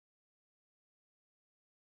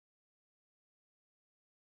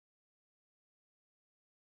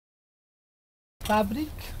fabric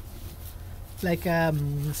like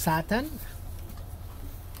satin.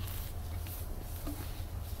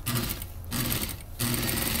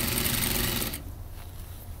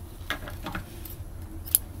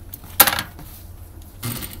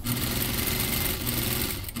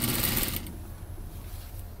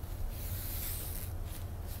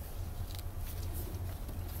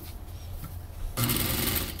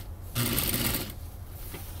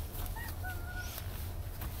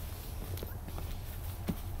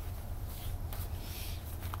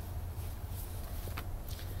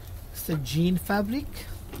 It's the jean fabric,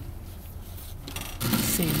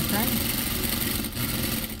 same time.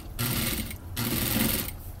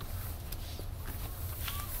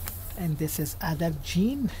 And this is other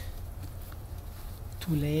jean,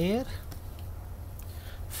 2 layer,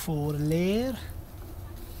 4 layer,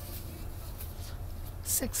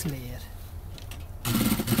 6 layer.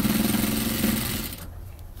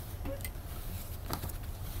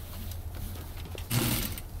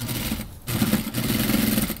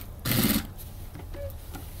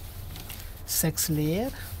 Six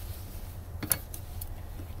layer,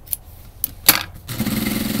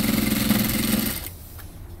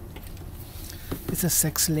 it's a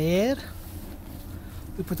 6 layer.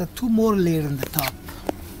 We put a 2 more layer in the top,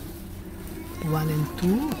 1 and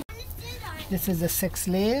 2. This is the 6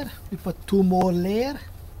 layer. We put 2 more layer.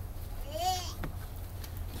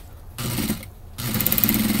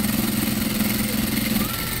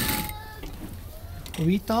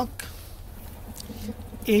 We talk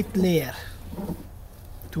 8 layer.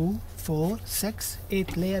 2, 4, 6,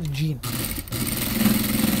 8 layer jean. This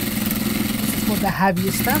is for the heavy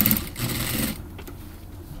stuff.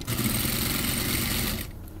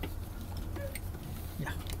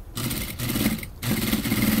 Yeah.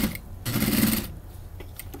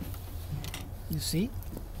 You see?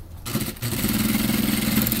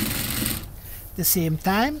 The same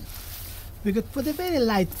time, we could put a very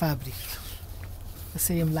light fabric. The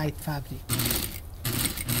same light fabric.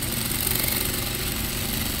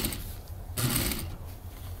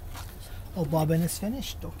 Oh, bobbin is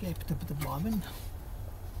finished. Okay, I put the bobbin.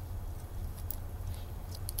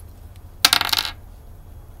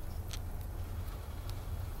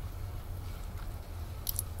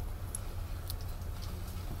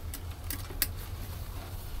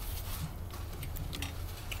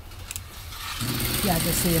 Yeah,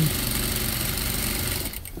 the same.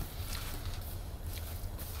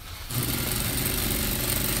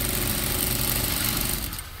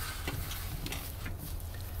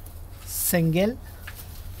 Single,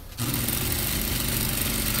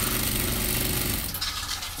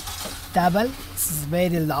 double. This is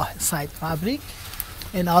very low side fabric.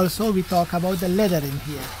 And also we talk about the leather in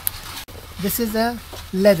here. This is a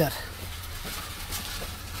leather,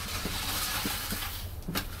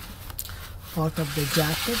 part of the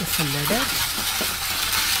jacket. It's a leather.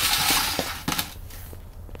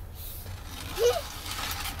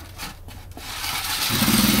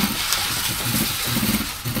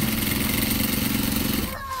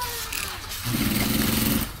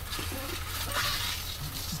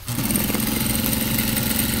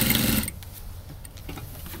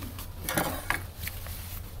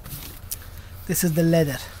 This is the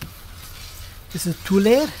leather. This is 2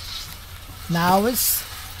 layer. Now it's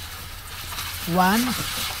 1, 2,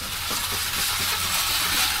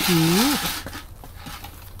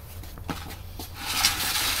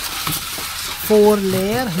 4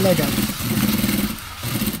 layer leather.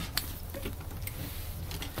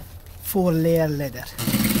 4 layer leather.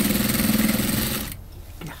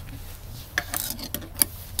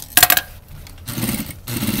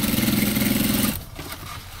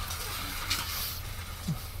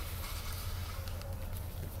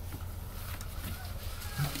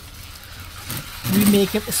 We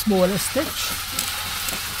make it a smaller stitch.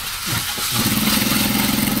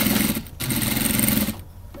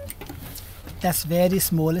 That's very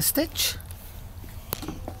small stitch.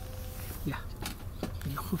 Yeah.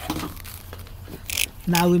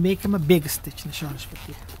 Now we make him a big stitch.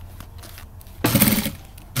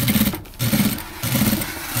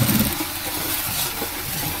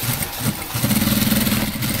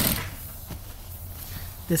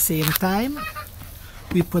 The same time,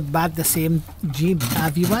 we put back the same jean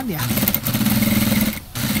heavy one, yeah.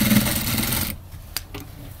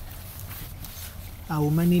 How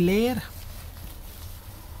many layer?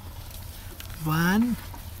 1,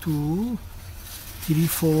 2, 3,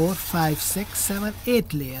 4, 5, 6, 7,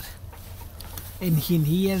 8 layer. And in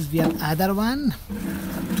here we have other 1,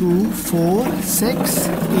 2, 4, 6,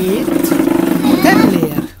 8, 10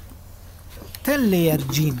 layer. 10 layer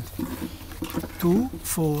jean. 2,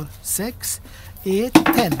 4, 6, 8,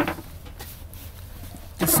 10.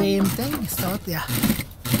 the same thing. Start, yeah.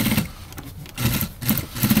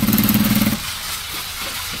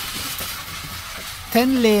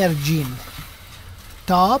 Ten layer jean.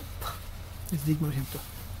 Top.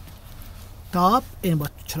 Top and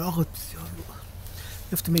what? You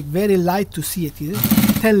have to make very light to see it.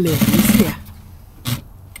 10 layers. You see it?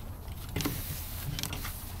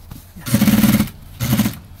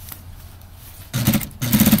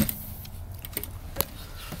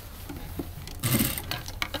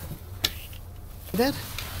 There.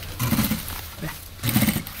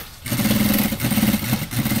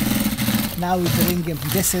 Now we bring him.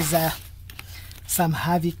 This is some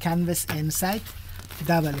heavy canvas inside.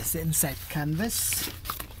 Double is the inside canvas.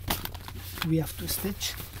 We have to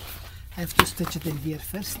stitch. I have to stitch it in here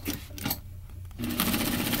first.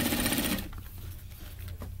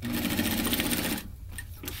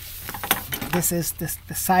 This is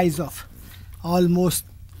the size of almost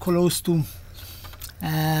close to.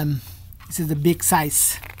 This is the big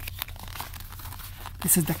size.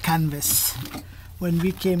 This is the canvas. When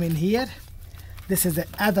we came in here, this is the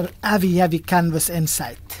other heavy canvas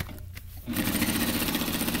inside.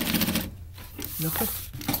 Look at,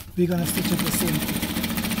 we're gonna stitch it the same thing.